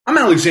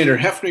Alexander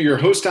Hefner, your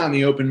host on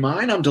The Open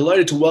Mind. I'm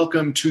delighted to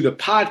welcome to the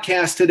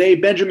podcast today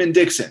Benjamin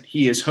Dixon.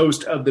 He is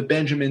host of The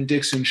Benjamin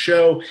Dixon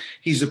Show.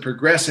 He's a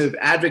progressive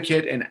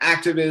advocate and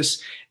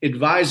activist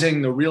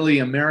advising the really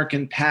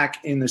American PAC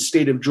in the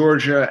state of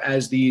Georgia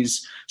as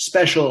these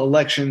special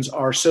elections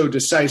are so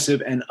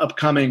decisive and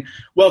upcoming.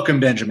 Welcome,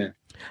 Benjamin.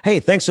 Hey,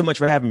 thanks so much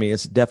for having me.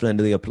 It's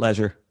definitely a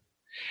pleasure.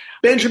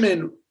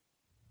 Benjamin,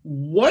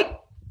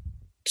 what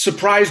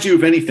surprised you,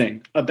 if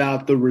anything,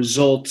 about the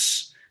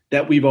results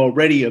that we've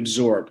already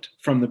absorbed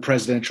from the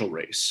presidential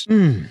race?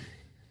 The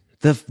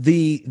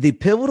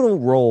pivotal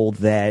role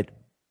that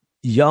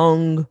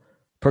young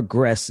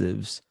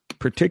progressives,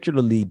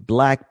 particularly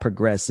Black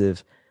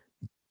progressives,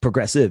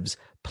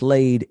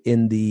 played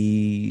in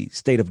the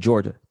state of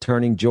Georgia,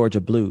 turning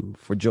Georgia blue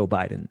for Joe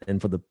Biden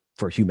and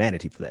for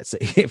humanity,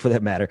 for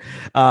that matter.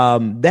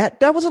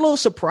 That was a little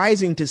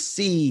surprising to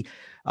see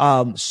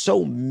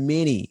so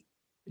many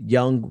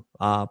young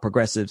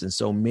progressives and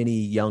so many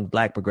young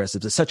Black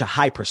progressives. It's such a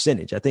high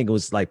percentage. I think it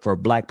was like for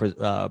Black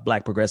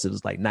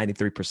progressives, like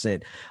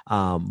 93%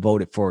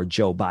 voted for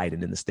Joe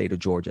Biden in the state of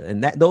Georgia,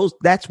 and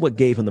that's what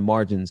gave him the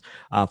margins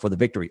for the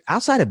victory.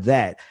 Outside of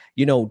that,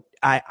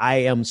 I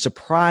am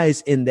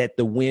surprised in that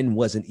the win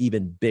wasn't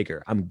even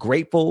bigger. I'm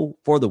grateful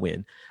for the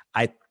win.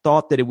 I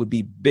thought that it would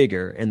be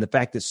bigger. And the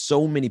fact that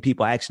so many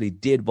people actually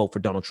did vote for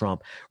Donald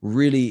Trump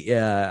really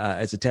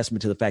is a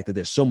testament to the fact that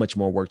there's so much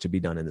more work to be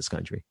done in this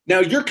country. Now,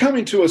 you're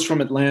coming to us from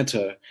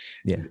Atlanta.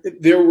 Yeah.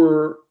 There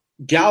were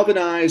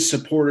galvanized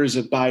supporters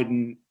of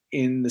Biden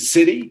in the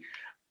city,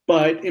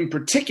 but in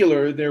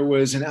particular, there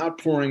was an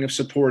outpouring of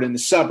support in the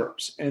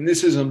suburbs. And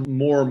this is a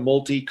more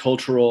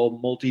multicultural,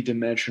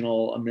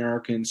 multidimensional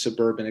American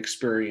suburban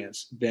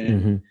experience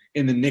than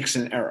in the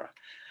Nixon era.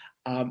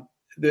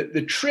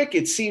 The trick,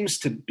 it seems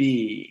to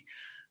be,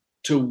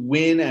 to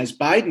win as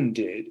Biden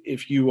did,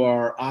 if you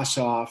are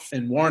Ossoff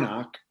and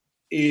Warnock,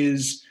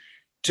 is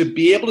to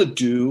be able to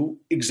do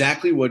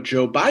exactly what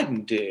Joe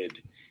Biden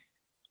did.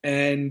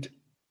 And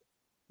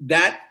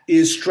that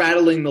is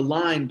straddling the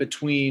line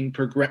between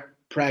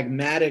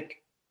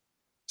pragmatic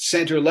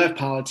center-left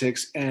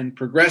politics and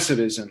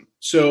progressivism.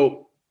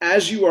 So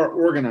as you are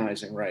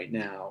organizing right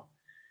now,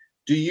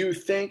 do you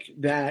think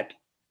that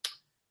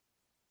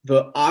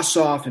the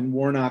Ossoff and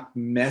Warnock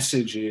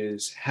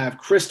messages have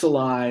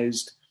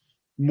crystallized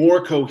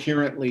more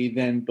coherently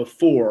than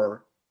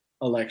before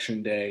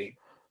Election Day,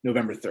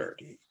 November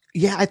 3rd?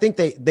 Yeah, I think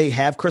they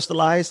have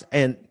crystallized.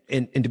 And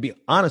to be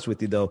honest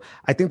with you, though,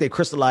 I think they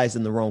crystallized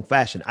in the wrong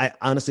fashion. I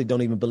honestly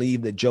don't even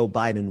believe that Joe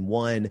Biden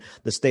won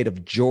the state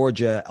of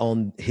Georgia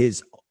on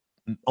his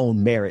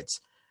own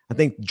merits. I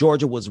think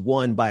Georgia was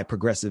won by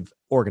progressive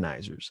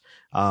organizers.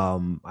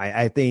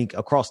 I think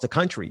across the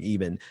country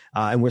even,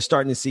 and we're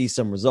starting to see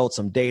some results,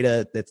 some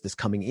data that's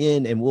coming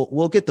in, and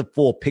we'll get the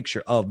full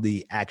picture of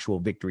the actual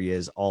victory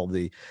as all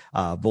the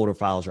voter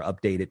files are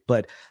updated.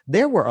 But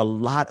there were a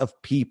lot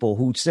of people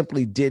who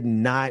simply did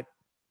not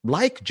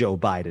like Joe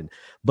Biden,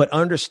 but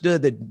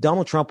understood that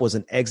Donald Trump was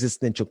an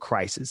existential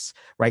crisis,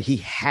 right?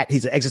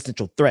 He's an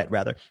existential threat,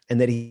 rather,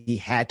 and that he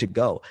had to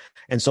go.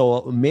 And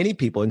so many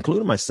people,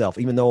 including myself,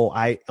 even though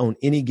on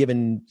any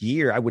given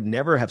year, I would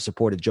never have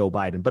supported Joe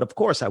Biden, but of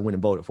course I went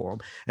and voted for him.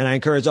 And I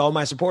encourage all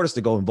my supporters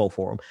to go and vote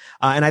for him.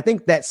 And I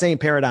think that same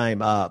paradigm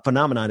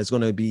phenomenon is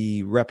going to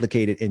be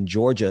replicated in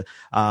Georgia.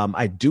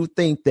 I do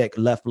think that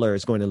Loeffler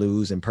is going to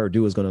lose and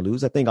Perdue is going to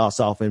lose. I think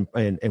Ossoff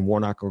and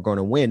Warnock are going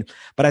to win,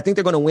 but I think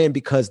they're going to win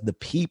because the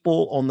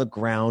people on the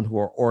ground who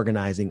are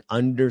organizing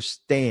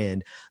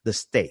understand the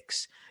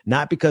stakes,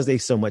 not because they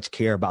so much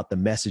care about the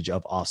message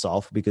of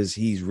Ossoff, because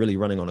he's really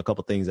running on a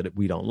couple of things that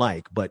we don't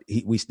like, but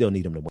we still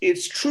need him to win.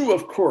 It's true,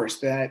 of course,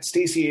 that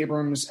Stacey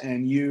Abrams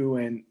and you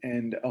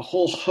and a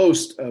whole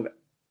host of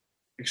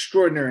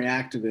extraordinary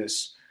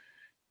activists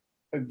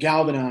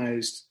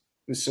galvanized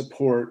the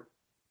support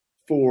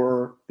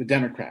for the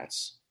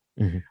Democrats.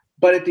 Mm-hmm.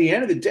 But at the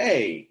end of the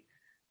day,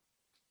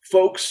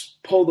 folks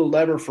pull the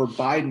lever for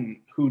Biden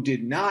who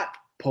did not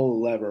pull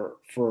the lever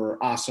for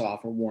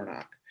Ossoff or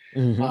Warnock.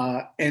 Mm-hmm.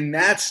 And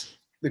that's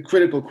the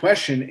critical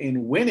question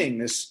in winning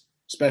this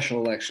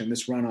special election,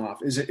 this runoff.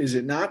 Is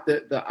it not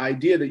the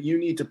idea that you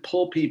need to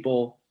pull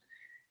people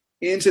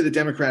into the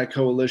Democratic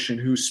coalition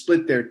who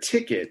split their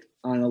ticket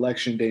on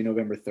Election Day,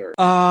 November 3rd?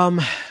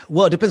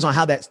 Well, it depends on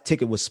how that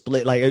ticket was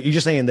split. Like, you're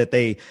just saying that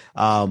they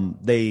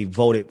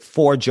voted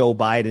for Joe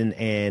Biden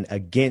and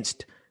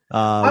against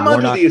I'm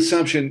Warnock. Under the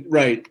assumption,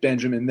 right,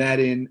 Benjamin, that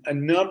in a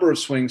number of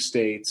swing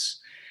states,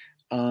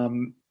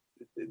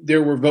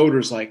 there were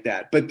voters like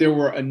that, but there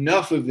were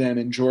enough of them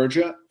in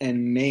Georgia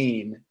and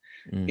Maine,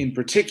 in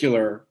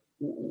particular,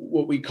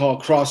 what we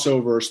call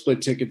crossover or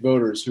split ticket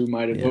voters who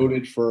might have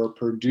voted for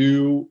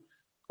Perdue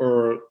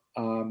or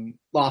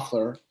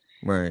Loeffler,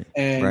 right,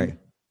 and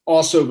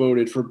also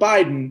voted for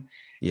Biden.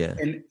 Yeah.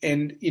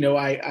 And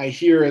I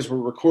hear as we're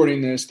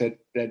recording this that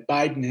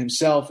Biden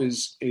himself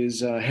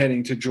is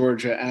heading to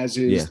Georgia, as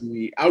is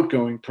the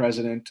outgoing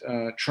president,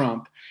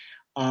 Trump.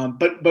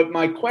 But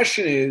my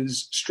question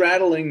is,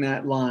 straddling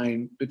that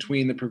line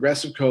between the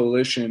progressive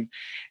coalition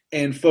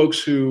and folks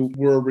who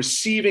were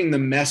receiving the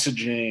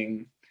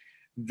messaging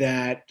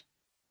that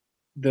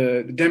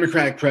the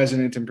Democratic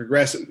president and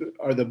progressive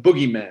are the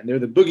boogeymen. They're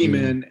the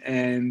boogeymen.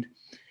 And,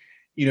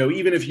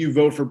 even if you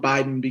vote for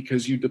Biden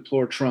because you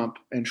deplore Trump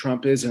and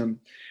Trumpism,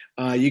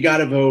 you got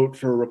to vote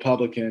for a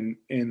Republican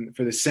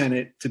for the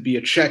Senate to be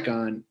a check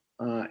on.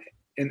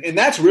 And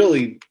that's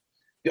really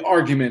the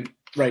argument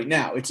right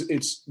now.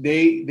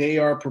 They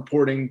are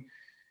purporting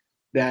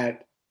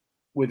that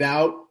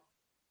without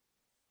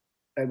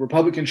a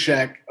Republican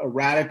check, a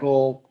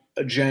radical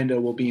agenda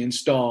will be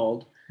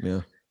installed.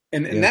 Yeah.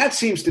 And that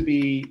seems to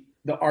be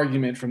the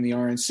argument from the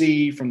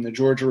RNC, from the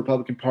Georgia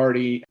Republican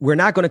Party. We're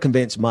not going to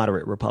convince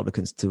moderate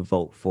Republicans to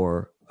vote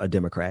for a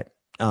Democrat.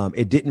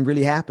 It didn't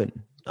really happen.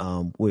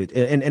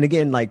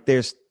 Again, like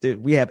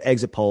we have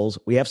exit polls,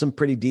 we have some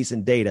pretty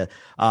decent data,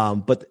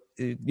 but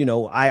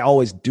I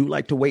always do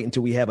like to wait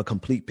until we have a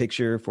complete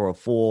picture for a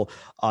full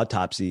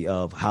autopsy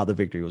of how the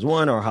victory was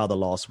won or how the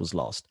loss was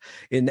lost.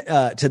 And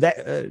to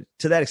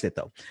that extent,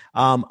 though,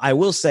 I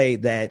will say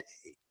that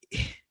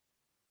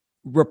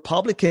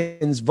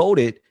Republicans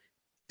voted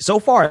so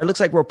far. It looks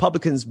like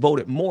Republicans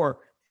voted more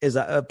as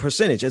a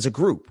percentage, as a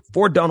group,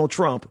 for Donald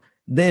Trump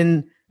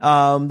than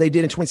they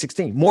did in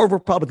 2016. More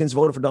Republicans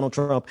voted for Donald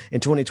Trump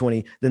in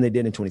 2020 than they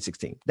did in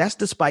 2016. That's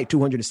despite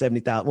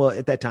 270,000. Well,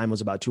 at that time it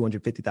was about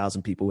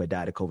 250,000 people who had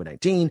died of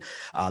COVID-19.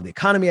 The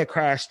economy had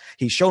crashed.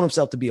 He showed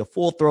himself to be a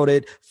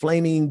full-throated,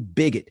 flaming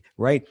bigot,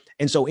 right?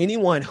 And so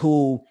anyone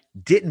who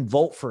didn't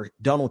vote for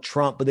Donald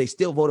Trump, but they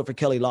still voted for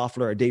Kelly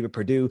Loeffler or David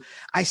Perdue,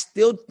 I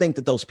still think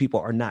that those people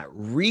are not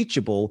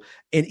reachable.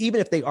 And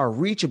even if they are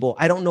reachable,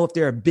 I don't know if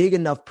they're a big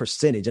enough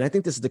percentage. And I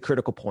think this is the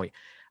critical point.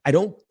 I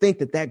don't think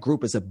that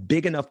group is a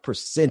big enough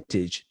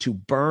percentage to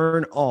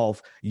burn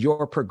off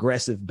your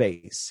progressive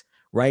base,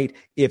 right?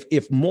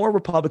 If more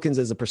Republicans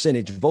as a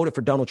percentage voted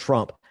for Donald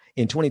Trump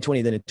in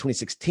 2020 than in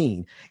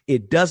 2016,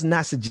 it does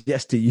not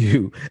suggest to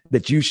you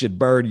that you should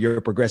burn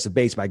your progressive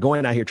base by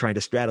going out here trying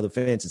to straddle the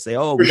fence and say,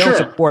 we don't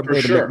support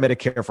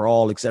Medicare for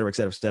all, et cetera, et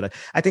cetera, et cetera.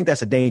 I think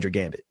that's a danger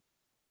gambit.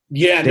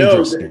 Yeah,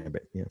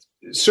 gambit. Yeah.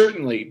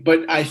 Certainly.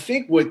 But I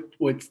think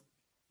what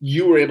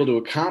you were able to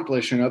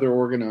accomplish and other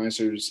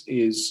organizers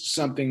is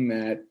something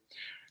that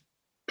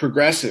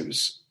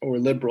progressives or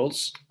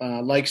liberals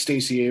like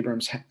Stacey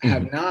Abrams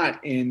have not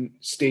in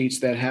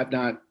states that have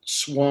not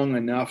swung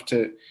enough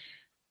to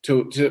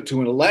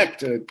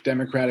elect a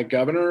Democratic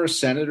governor,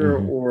 senator,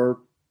 or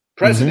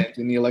president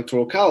in the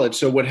Electoral College.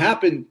 So what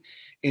happened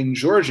in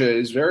Georgia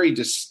is very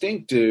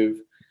distinctive,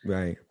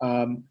 right?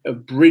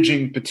 Of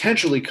bridging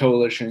potentially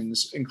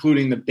coalitions,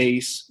 including the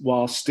base,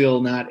 while still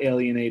not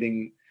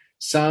alienating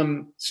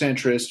some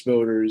centrist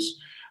voters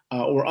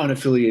or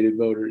unaffiliated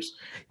voters.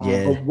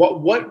 But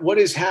what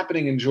is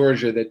happening in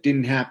Georgia that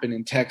didn't happen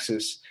in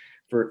Texas,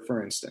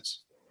 for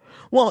instance?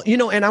 Well,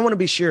 and I want to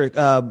be sure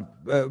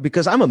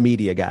because I'm a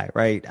media guy,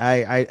 right?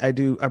 I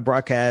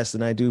broadcast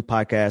and I do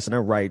podcasts and I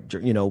write,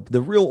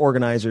 the real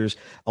organizers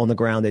on the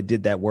ground that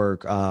did that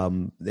work.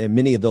 And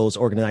many of those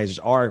organizers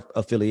are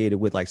affiliated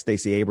with like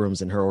Stacey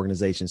Abrams and her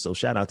organization. So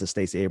shout out to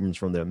Stacey Abrams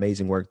from the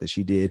amazing work that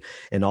she did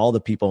and all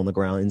the people on the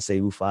ground in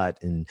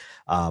Ufat and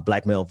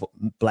Black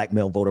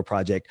Male Voter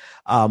Project.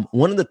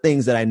 One of the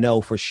things that I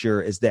know for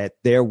sure is that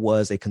there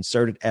was a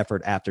concerted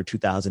effort after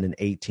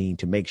 2018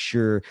 to make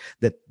sure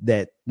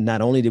that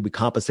not only did we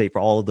compensate for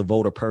all of the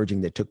voter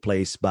purging that took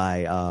place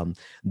by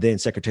then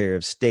Secretary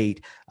of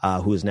State,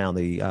 who is now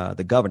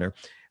the governor,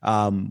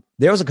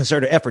 there was a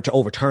concerted effort to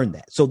overturn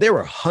that. So there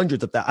were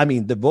hundreds of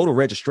the voter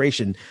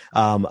registration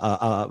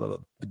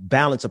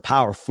balance of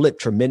power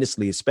flipped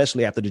tremendously,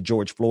 especially after the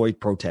George Floyd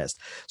protest.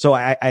 So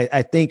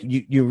I think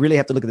you really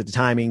have to look at the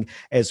timing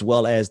as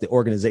well as the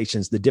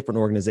organizations, the different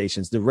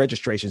organizations. The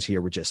registrations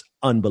here were just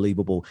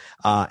unbelievable,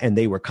 and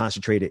they were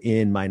concentrated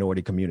in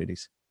minority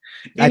communities.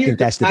 I think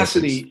that's the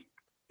difference.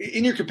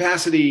 In your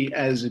capacity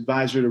as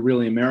advisor to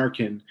Really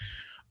American,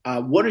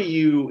 what are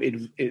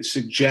you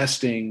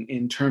suggesting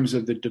in terms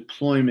of the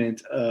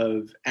deployment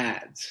of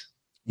ads?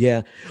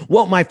 Yeah.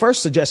 Well, my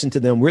first suggestion to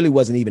them really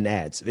wasn't even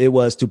ads. It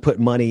was to put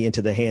money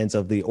into the hands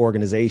of the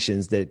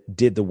organizations that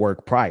did the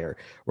work prior,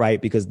 right?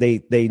 Because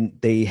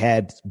they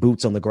had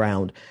boots on the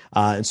ground.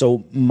 And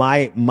so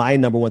my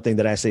number one thing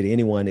that I say to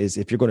anyone is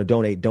if you're going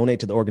to donate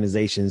to the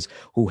organizations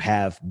who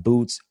have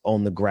boots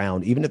on the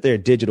ground, even if they're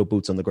digital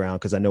boots on the ground,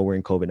 because I know we're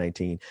in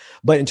COVID-19.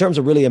 But in terms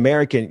of Really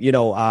American,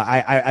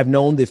 I've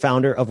known the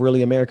founder of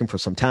Really American for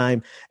some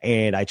time,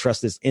 and I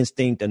trust his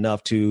instinct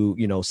enough to,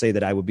 say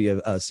that I would be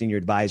a senior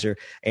advisor.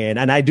 And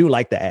I do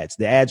like the ads.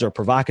 The ads are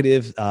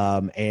provocative,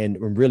 and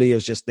really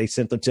it's just they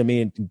sent them to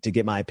me to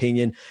get my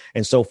opinion.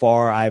 And so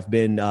far, I've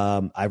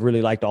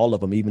really liked all of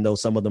them, even though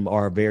some of them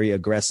are very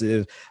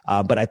aggressive.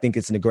 But I think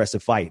it's an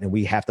aggressive fight, and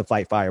we have to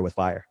fight fire with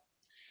fire.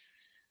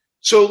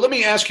 So let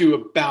me ask you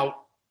about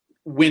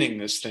winning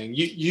this thing.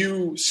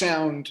 You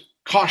sound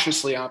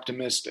cautiously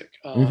optimistic.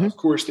 Of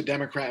course, the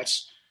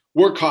Democrats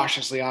were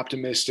cautiously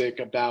optimistic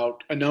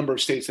about a number of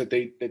states that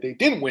they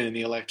didn't win in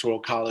the Electoral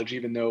College,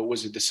 even though it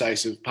was a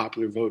decisive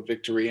popular vote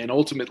victory and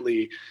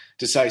ultimately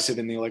decisive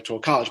in the Electoral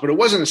College. But it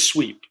wasn't a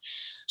sweep.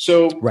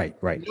 So Right.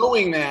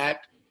 knowing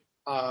that,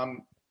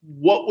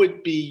 what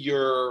would be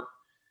your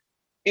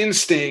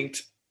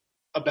instinct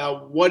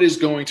about what is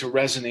going to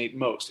resonate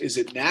most? Is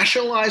it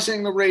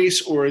nationalizing the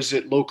race or is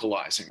it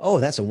localizing? Oh,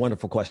 that's a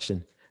wonderful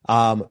question.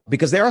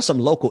 Because there are some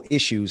local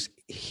issues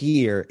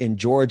here in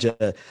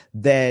Georgia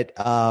that,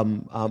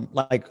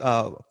 like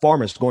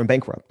farmers going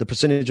bankrupt, the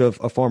percentage of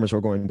farmers who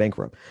are going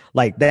bankrupt,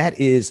 like that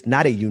is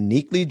not a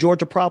uniquely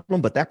Georgia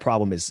problem, but that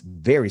problem is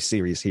very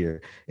serious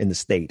here in the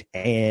state.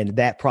 And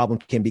that problem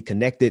can be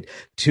connected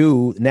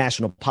to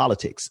national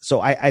politics.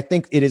 So I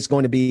think it is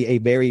going to be a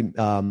very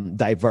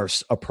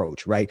diverse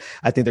approach, right?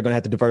 I think they're going to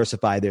have to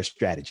diversify their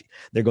strategy.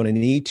 They're going to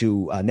need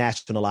to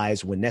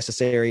nationalize when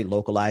necessary,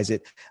 localize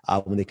it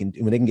when they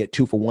can get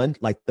 2 for 1,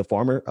 like the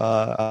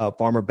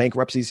farmer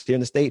bankruptcies here in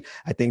the state.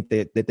 I think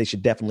that they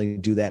should definitely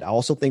do that. I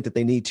also think that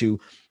they need to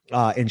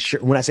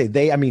ensure, when I say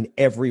they, I mean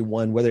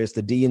everyone, whether it's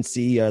the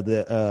DNC or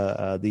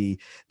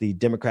the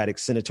Democratic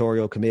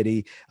Senatorial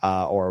Committee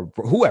or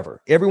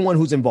whoever, everyone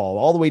who's involved,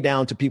 all the way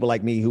down to people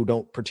like me who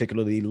don't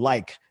particularly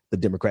like the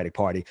Democratic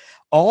Party.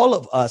 All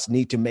of us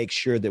need to make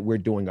sure that we're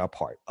doing our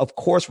part. Of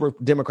course,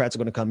 Democrats are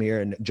going to come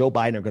here and Joe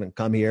Biden are going to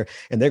come here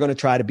and they're going to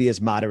try to be as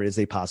moderate as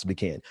they possibly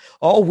can.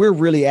 All we're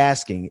really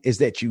asking is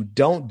that you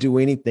don't do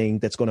anything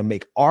that's going to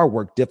make our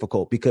work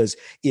difficult, because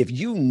if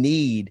you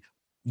need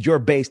your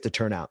base to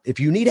turn out, if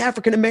you need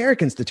African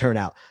Americans to turn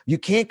out, you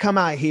can't come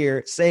out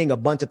here saying a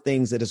bunch of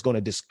things that is going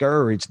to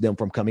discourage them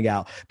from coming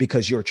out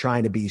because you're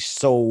trying to be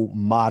so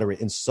moderate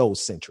and so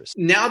centrist.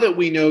 Now that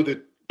we know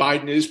that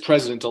Biden is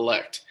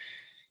president-elect,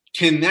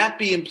 can that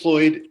be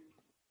employed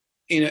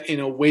in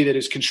a way that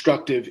is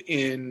constructive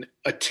in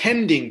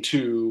attending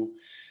to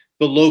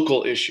the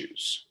local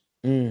issues?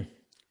 Biden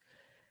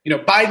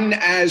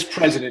as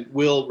president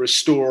will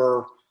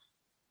restore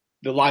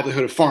the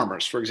livelihood of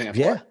farmers, for example.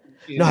 Yeah.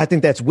 No, I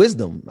think that's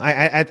wisdom.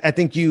 I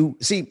think you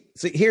see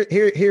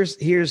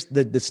here's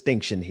the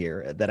distinction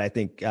here that I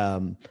think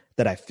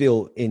that I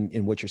feel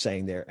in what you're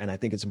saying there, and I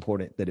think it's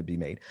important that it be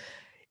made.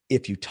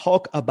 If you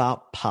talk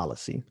about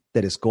policy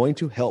that is going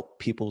to help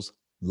people's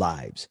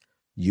lives,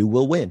 you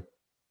will win.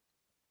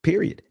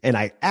 Period. And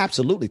I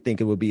absolutely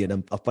think it would be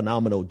a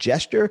phenomenal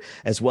gesture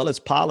as well as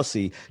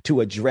policy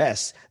to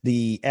address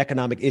the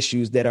economic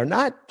issues that are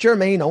not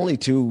germane only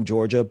to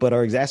Georgia, but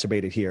are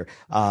exacerbated here,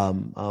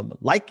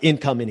 like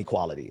income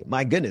inequality.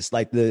 My goodness,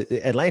 like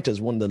Atlanta is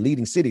one of the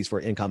leading cities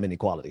for income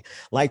inequality,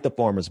 like the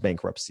farmers'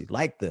 bankruptcy,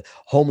 like the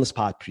homeless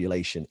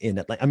population in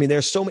Atlanta. I mean,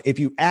 there's so many. If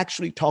you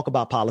actually talk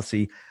about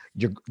policy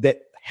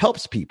that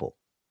helps people,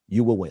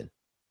 you will win.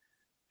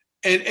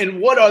 And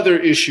what other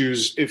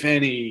issues, if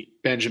any,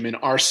 Benjamin,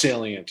 are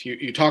salient?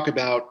 You talk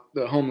about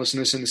the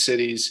homelessness in the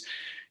cities.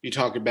 You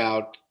talk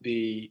about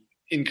the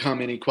income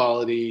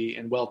inequality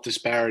and wealth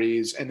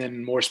disparities, and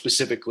then more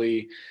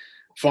specifically,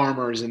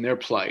 farmers and their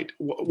plight.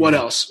 What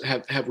else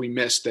have we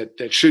missed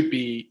that should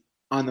be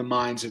on the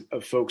minds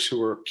of folks who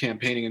are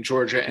campaigning in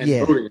Georgia and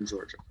voting in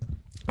Georgia?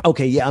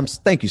 Okay, yeah.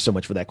 Thank you so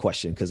much for that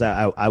question, because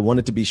I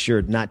wanted to be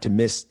sure not to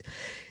miss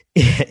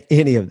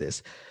any of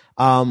this.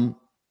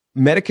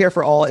 Medicare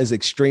for All is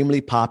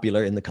extremely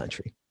popular in the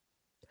country.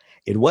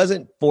 It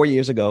wasn't 4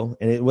 years ago,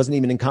 and it wasn't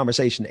even in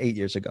conversation 8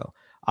 years ago.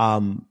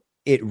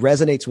 It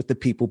resonates with the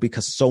people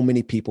because so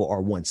many people are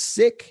once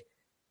sick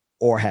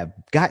or have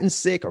gotten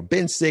sick or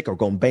been sick or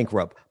gone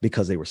bankrupt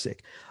because they were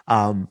sick.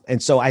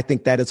 And so I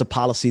think that is a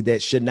policy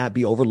that should not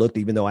be overlooked,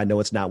 even though I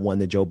know it's not one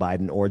that Joe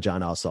Biden or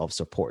Jon Ossoff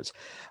supports.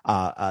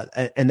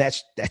 And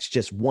that's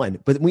just one.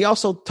 But we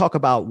also talk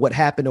about what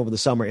happened over the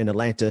summer in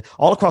Atlanta,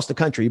 all across the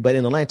country. But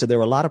in Atlanta, there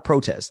were a lot of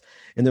protests,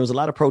 and there was a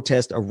lot of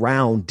protest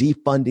around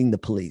defunding the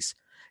police.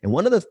 And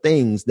one of the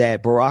things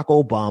that Barack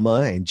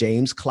Obama and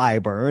James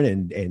Clyburn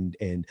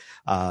and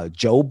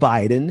Joe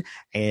Biden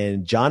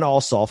and Jon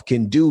Ossoff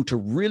can do to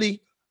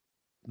really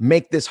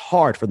make this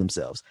hard for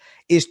themselves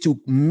is to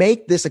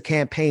make this a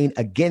campaign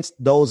against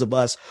those of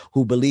us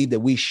who believe that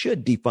we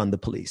should defund the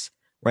police.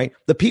 Right.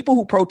 The people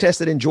who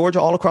protested in Georgia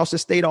all across the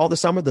state all the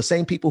summer, the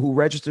same people who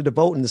registered to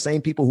vote and the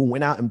same people who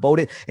went out and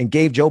voted and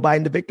gave Joe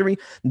Biden the victory,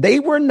 they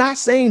were not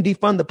saying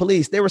defund the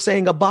police. They were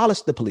saying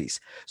abolish the police.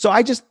 So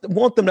I just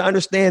want them to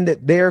understand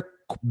that their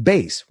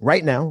base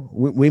right now,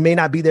 we may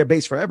not be their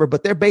base forever,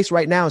 but their base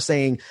right now is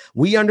saying,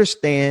 we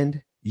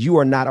understand you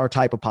are not our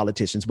type of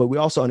politicians, but we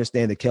also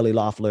understand that Kelly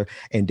Loeffler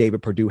and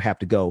David Perdue have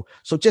to go.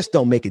 So just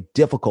don't make it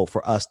difficult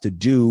for us to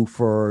do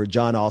for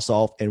Jon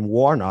Ossoff and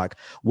Warnock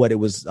what it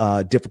was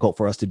difficult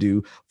for us to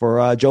do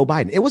for Joe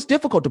Biden. It was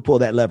difficult to pull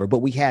that lever,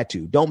 but we had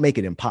to. Don't make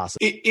it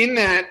impossible. In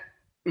that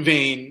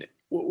vein,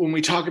 when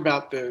we talk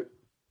about the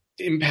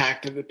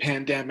impact of the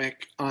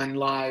pandemic on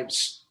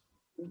lives,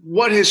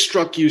 what has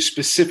struck you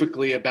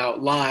specifically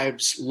about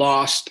lives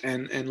lost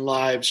and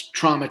lives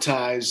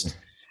traumatized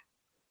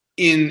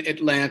in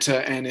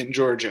Atlanta and in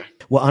Georgia?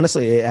 Well,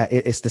 honestly,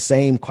 it's the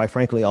same, quite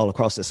frankly, all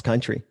across this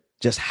country,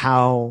 just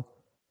how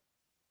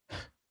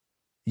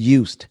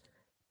used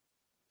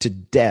to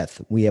death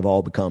we have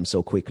all become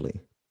so quickly.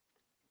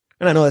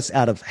 And I know that's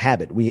out of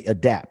habit. We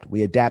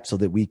adapt so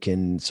that we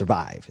can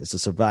survive. It's a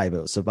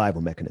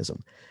survival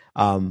mechanism.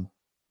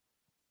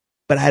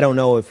 But I don't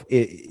know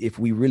if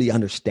we really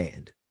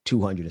understand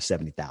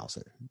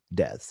 270,000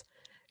 deaths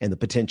and the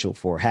potential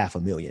for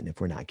 500,000 if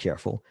we're not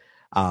careful.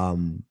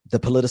 The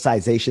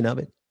politicization of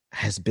it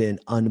has been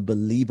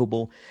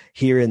unbelievable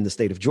here in the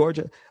state of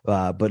Georgia.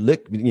 But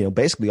look,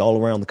 basically all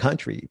around the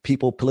country,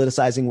 people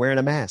politicizing wearing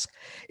a mask.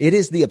 It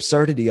is the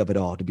absurdity of it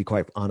all, to be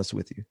quite honest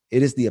with you.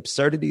 It is the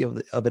absurdity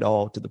of it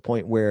all, to the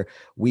point where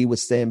we would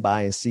stand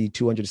by and see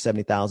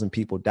 270,000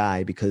 people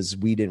die because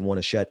we didn't want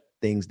to shut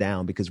things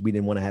down, because we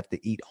didn't want to have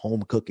to eat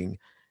home cooking.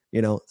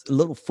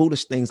 Little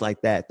foolish things like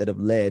that have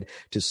led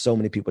to so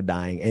many people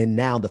dying. And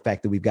now the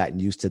fact that we've gotten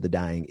used to the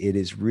dying, it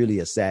is really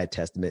a sad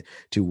testament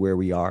to where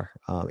we are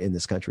in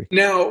this country.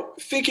 Now,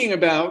 thinking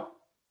about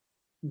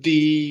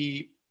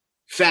the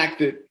fact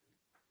that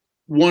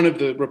one of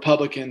the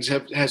Republicans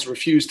has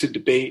refused to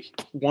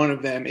debate, one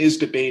of them is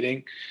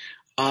debating,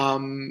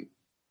 and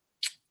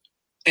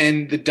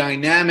the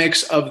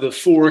dynamics of the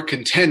four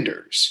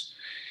contenders,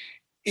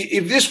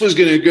 if this was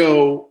going to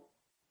go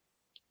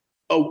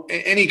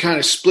any kind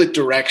of split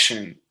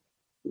direction,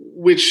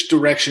 which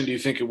direction do you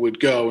think it would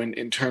go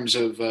in terms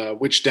of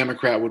which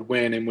Democrat would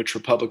win and which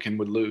Republican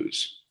would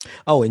lose?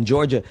 Oh, in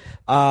Georgia,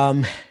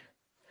 I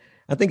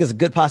think it's a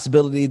good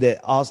possibility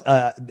that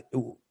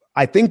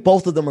I think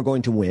both of them are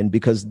going to win,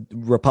 because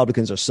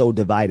Republicans are so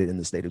divided in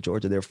the state of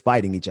Georgia. They're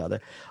fighting each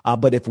other.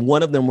 But if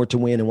one of them were to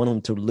win and one of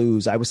them to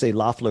lose, I would say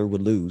Loeffler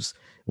would lose,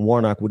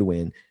 Warnock would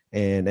win,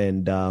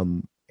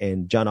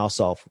 and Jon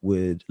Ossoff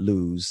would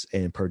lose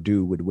and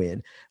Perdue would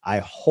win. I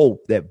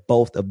hope that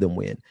both of them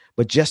win,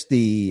 but just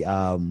the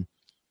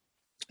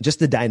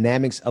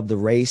dynamics of the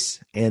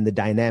race and the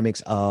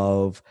dynamics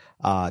of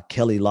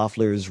Kelly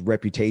Loeffler's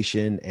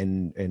reputation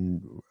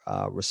and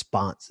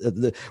response,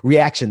 the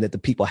reaction that the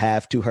people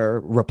have to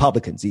her,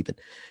 Republicans even.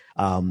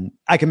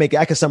 I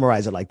can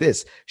summarize it like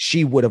this.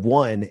 She would have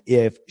won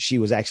if she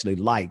was actually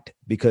liked,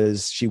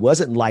 because she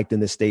wasn't liked in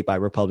this state by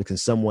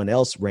Republicans.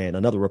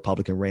 Another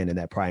Republican ran in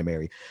that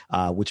primary,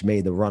 which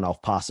made the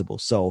runoff possible.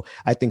 So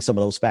I think some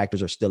of those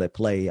factors are still at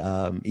play,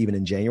 even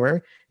in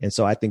January. And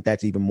so I think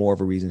that's even more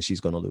of a reason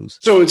she's going to lose.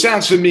 So it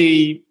sounds to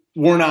me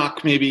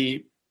Warnock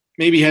maybe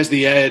has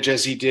the edge,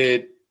 as he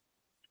did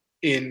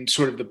in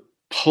sort of the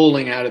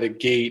polling out of the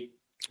gate,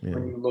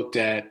 when we looked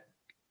at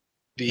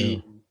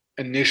the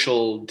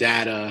initial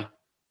data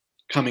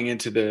coming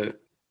into the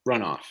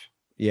runoff.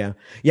 Yeah.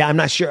 I'm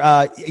not sure.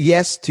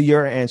 Yes, to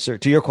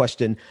your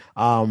question.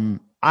 I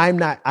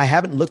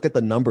haven't looked at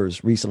the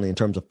numbers recently in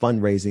terms of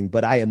fundraising,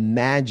 but I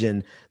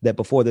imagine that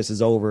before this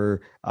is over,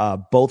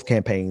 both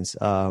campaigns,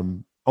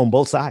 on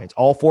both sides,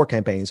 all four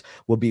campaigns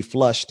will be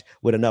flushed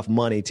with enough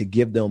money to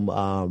give them,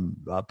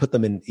 put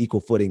them in equal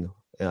footing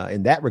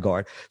in that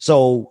regard.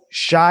 So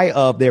shy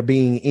of there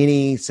being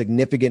any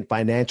significant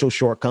financial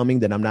shortcoming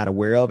that I'm not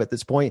aware of at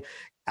this point,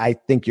 I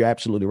think you're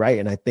absolutely right.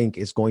 And I think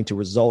it's going to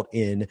result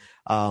in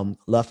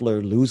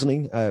Loeffler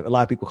losing. A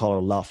lot of people call her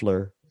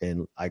Loeffler,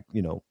 and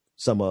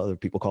some other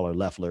people call her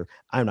Loeffler.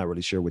 I'm not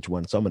really sure which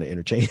one, so I'm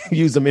going to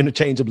use them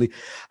interchangeably.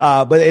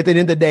 But at the end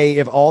of the day,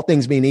 if all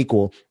things being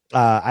equal,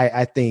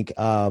 I think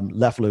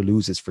Loeffler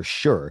loses for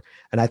sure.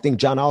 And I think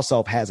Jon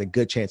Ossoff has a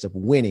good chance of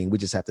winning. We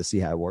just have to see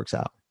how it works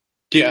out.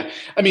 Yeah.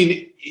 I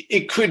mean,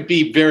 it could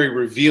be very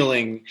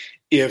revealing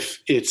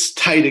if it's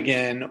tight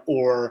again,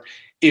 or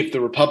if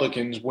the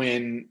Republicans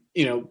win,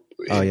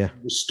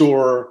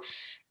 restore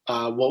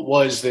what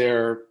was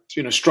their,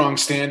 strong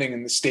standing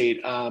in the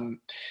state. Do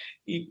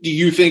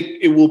you think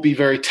it will be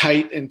very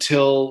tight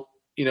until,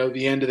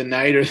 the end of the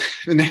night or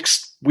the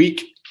next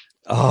week?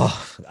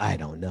 Oh, I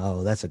don't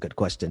know. That's a good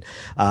question.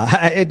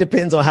 It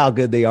depends on how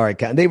good they are at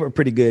counting. They were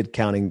pretty good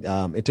counting.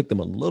 It took them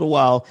a little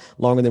while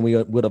longer than we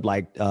would have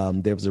liked.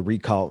 There was the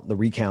recount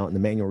and the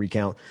manual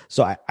recount.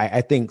 So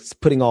I think,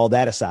 putting all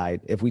that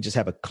aside, if we just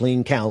have a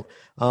clean count,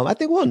 I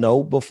think we'll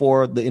know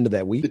before the end of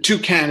that week. The two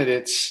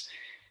candidates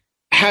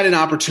had an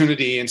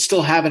opportunity and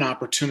still have an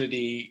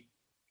opportunity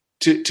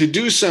to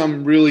do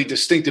some really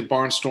distinctive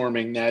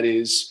barnstorming, that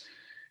is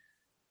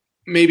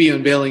maybe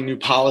unveiling new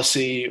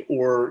policy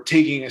or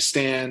taking a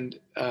stand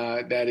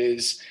that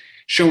is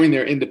showing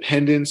their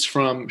independence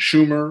from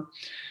Schumer.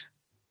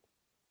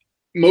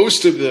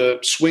 Most of the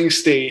swing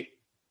state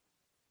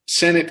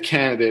Senate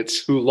candidates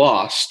who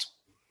lost,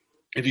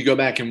 if you go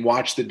back and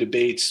watch the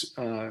debates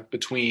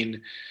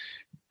between,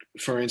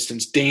 for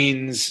instance,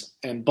 Daines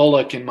and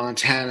Bullock in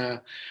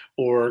Montana,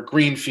 or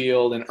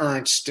Greenfield and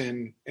Ernst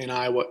in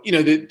Iowa,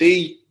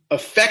 they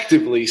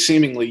effectively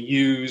seemingly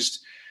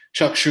used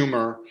Chuck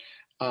Schumer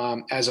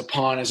as a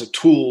pawn, as a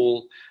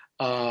tool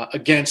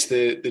against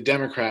the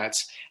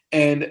Democrats.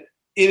 And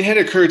it had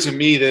occurred to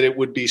me that it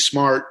would be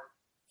smart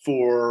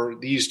for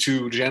these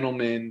two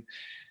gentlemen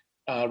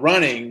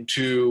running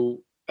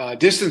to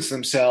distance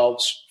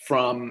themselves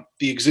from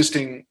the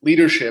existing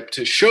leadership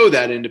to show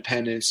that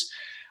independence.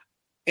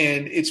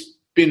 And it's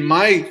been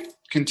my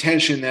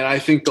contention that I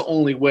think the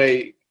only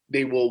way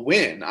they will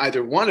win,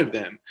 either one of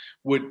them,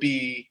 would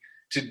be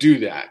to do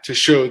that, to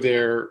show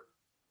their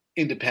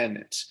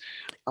independence.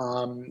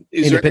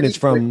 Independence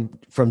from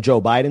Joe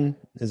Biden?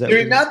 Is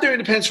that not their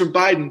independence from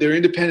Biden, their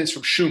independence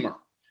from Schumer.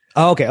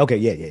 Oh, okay.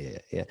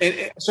 Yeah.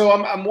 And so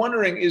I'm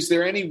wondering, is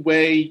there any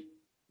way,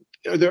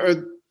 are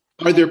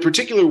there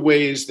particular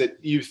ways that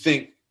you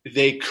think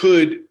they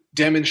could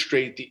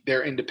demonstrate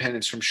their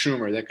independence from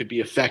Schumer that could be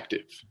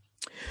effective?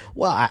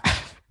 Well,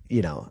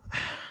 you know,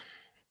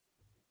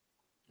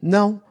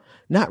 no,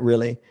 not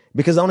really,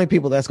 because the only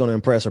people that's going to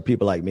impress are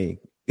people like me.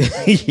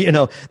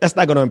 That's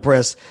not going to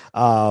impress,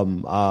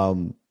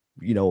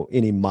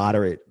 any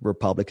moderate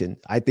Republican.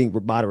 I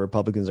think moderate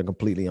Republicans are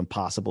completely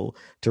impossible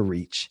to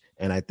reach.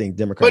 And I think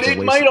Democrats. But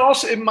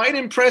it might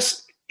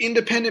impress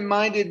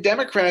independent-minded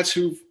Democrats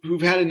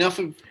who've had enough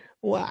of.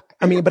 Well,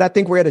 I mean, but I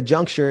think we're at a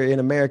juncture in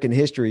American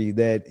history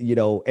that,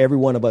 every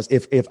one of us,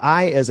 if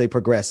I, as a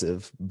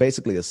progressive,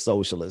 basically a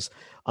socialist,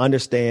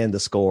 understand the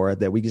score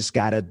that we just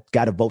gotta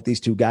vote these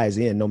two guys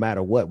in no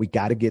matter what, we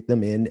got to get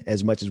them in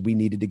as much as we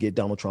needed to get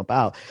Donald Trump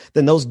out,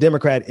 then those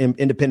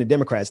independent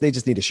Democrats, they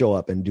just need to show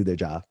up and do their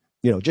job.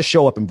 Just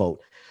show up and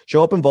vote.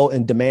 Show up and vote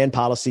and demand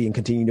policy and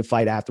continue to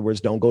fight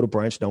afterwards. Don't go to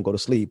brunch. Don't go to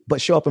sleep, but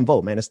show up and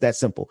vote, man. It's that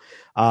simple.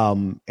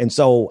 And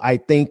so I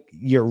think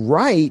you're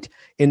right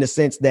in the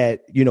sense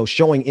that,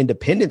 showing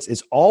independence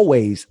is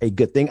always a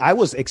good thing. I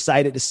was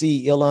excited to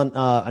see Ilhan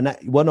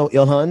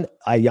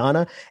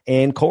Ayanna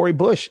and Cori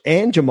Bush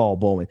and Jamal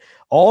Bowman.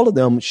 All of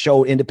them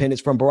showed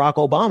independence from Barack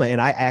Obama,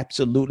 and I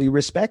absolutely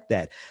respect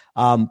that.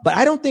 But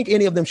I don't think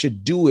any of them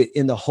should do it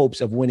in the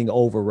hopes of winning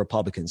over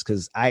Republicans,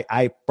 because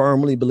I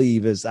firmly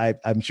believe, as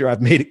I'm sure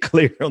I've made it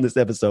clear on this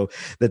episode,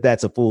 that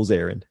that's a fool's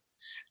errand.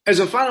 As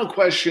a final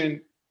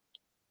question,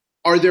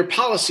 are there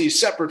policies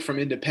separate from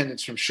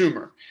independence from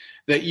Schumer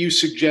that you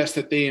suggest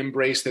that they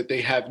embrace that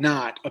they have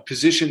not, a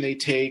position they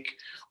take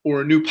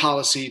or a new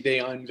policy they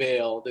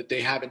unveil that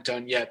they haven't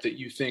done yet that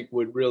you think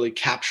would really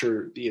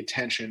capture the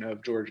attention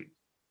of Georgians?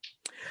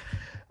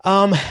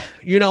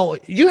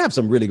 You have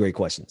some really great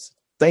questions.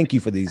 Thank you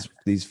for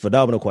these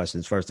phenomenal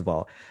questions, first of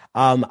all.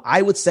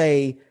 I would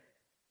say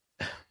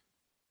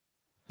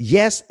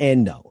yes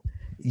and no.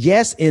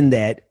 Yes, in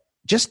that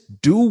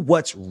just do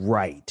what's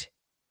right.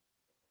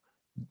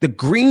 The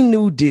Green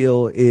New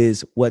Deal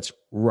is what's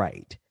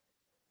right.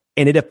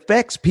 And it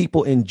affects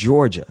people in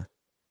Georgia,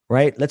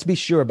 right? Let's be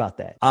sure about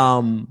that.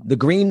 The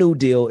Green New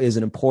Deal is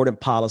an important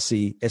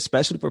policy,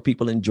 especially for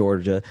people in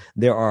Georgia.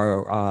 There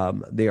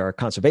are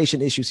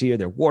conservation issues here.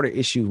 There are water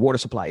issues, water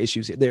supply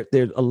issues.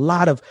 There's a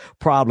lot of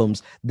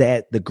problems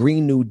that the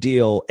Green New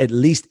Deal at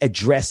least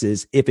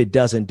addresses if it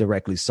doesn't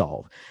directly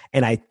solve.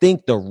 And I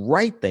think the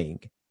right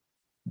thing,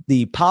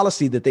 the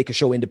policy that they could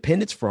show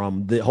independence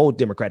from, the whole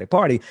Democratic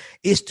Party,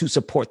 is to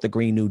support the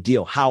Green New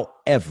Deal.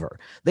 However,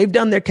 they've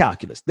done their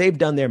calculus. They've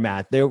done their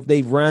math.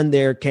 They've run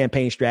their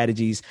campaign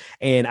strategies.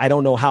 And I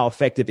don't know how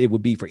effective it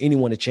would be for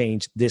anyone to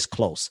change this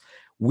close.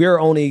 We're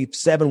only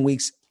 7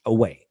 weeks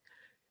away.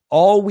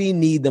 All we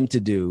need them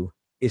to do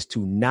is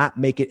to not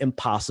make it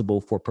impossible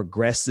for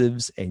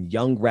progressives and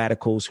young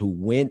radicals who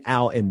went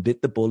out and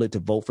bit the bullet to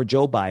vote for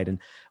Joe Biden.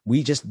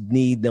 We just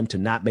need them to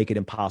not make it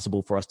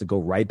impossible for us to go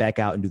right back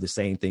out and do the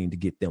same thing to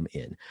get them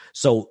in.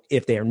 So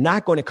if they're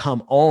not going to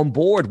come on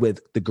board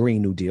with the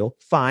Green New Deal,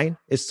 fine.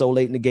 It's so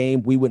late in the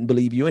game, we wouldn't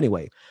believe you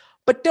anyway.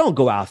 But don't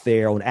go out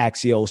there on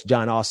Axios,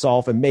 John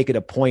Ossoff, and make it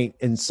a point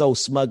and so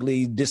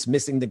smugly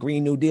dismissing the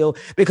Green New Deal,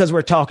 because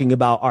we're talking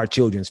about our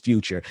children's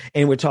future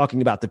and we're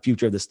talking about the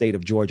future of the state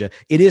of Georgia.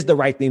 It is the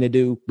right thing to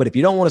do. But if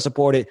you don't want to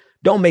support it,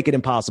 don't make it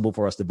impossible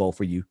for us to vote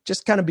for you.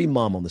 Just kind of be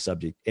mum on the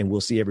subject, and we'll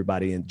see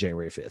everybody in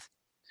January 5th.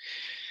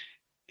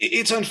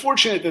 It's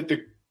unfortunate that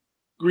the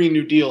Green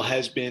New Deal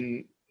has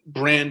been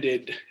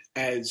branded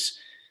as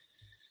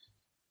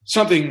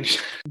something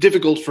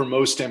difficult for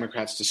most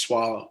Democrats to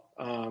swallow.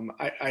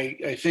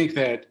 I think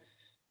that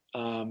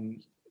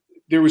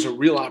there was a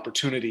real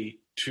opportunity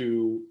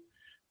to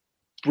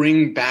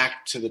bring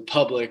back to the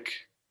public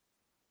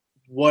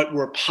what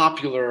were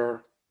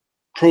popular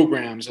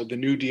programs of the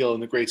New Deal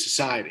and the Great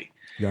Society.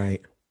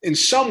 Right. And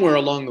somewhere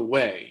along the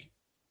way,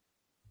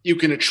 you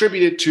can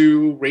attribute it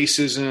to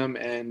racism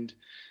and,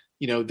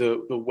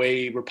 the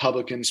way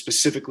Republicans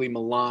specifically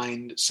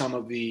maligned some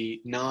of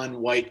the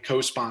non-white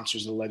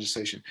co-sponsors of the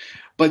legislation.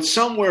 But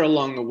somewhere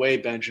along the way,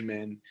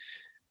 Benjamin,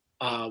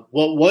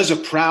 what was a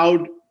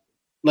proud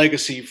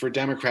legacy for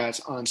Democrats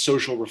on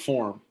social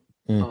reform,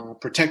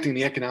 protecting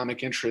the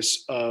economic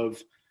interests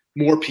of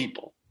more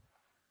people,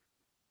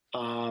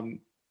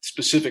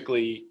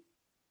 specifically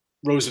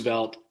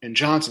Roosevelt and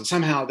Johnson,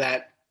 somehow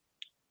that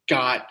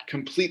got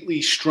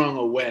completely strung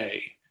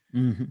away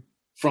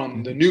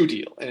from the New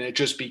Deal, and it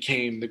just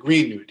became the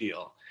Green New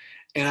Deal.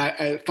 And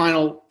I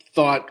final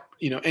thought,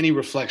 any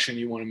reflection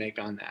you want to make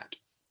on that?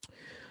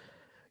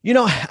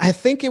 I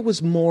think it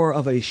was more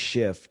of a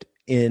shift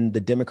in the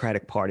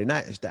Democratic Party. I'm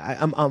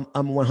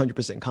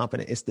 100%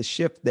 confident it's the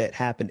shift that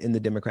happened in the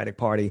Democratic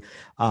Party,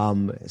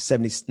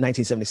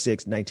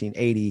 1976,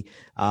 1980,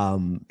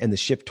 and the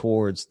shift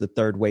towards the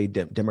third wave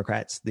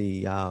Democrats,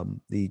 the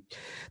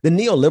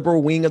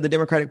neoliberal wing of the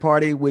Democratic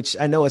Party, which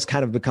I know has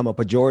kind of become a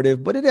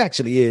pejorative, but it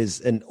actually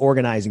is an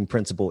organizing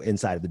principle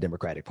inside of the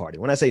Democratic Party.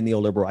 When I say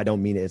neoliberal, I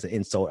don't mean it as an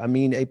insult. I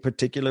mean a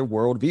particular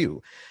worldview.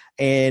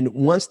 And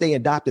once they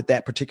adopted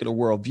that particular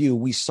worldview,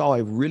 we saw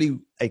a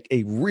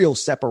real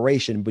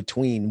separation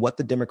between what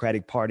the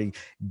Democratic Party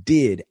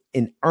did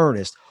in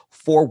earnest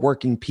for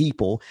working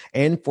people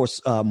and for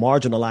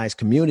marginalized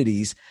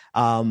communities,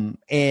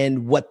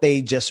 and what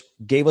they just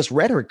gave us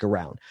rhetoric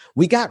around.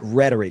 We got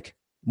rhetoric.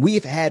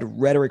 We've had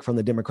rhetoric from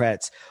the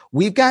Democrats.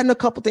 We've gotten a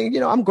couple things.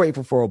 I'm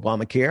grateful for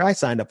Obamacare. I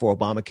signed up for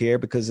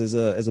Obamacare because as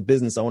a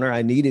business owner,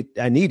 I needed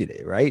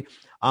it, right?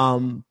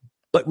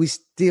 But we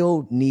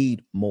still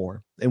need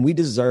more, and we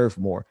deserve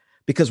more,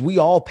 because we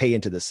all pay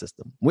into the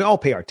system. We all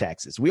pay our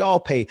taxes. We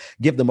all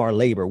give them our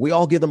labor. We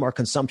all give them our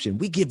consumption.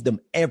 We give them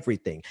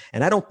everything.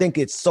 And I don't think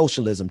it's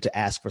socialism to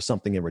ask for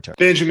something in return.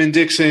 Benjamin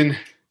Dixon,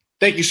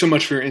 thank you so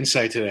much for your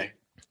insight today.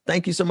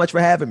 Thank you so much for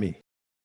having me.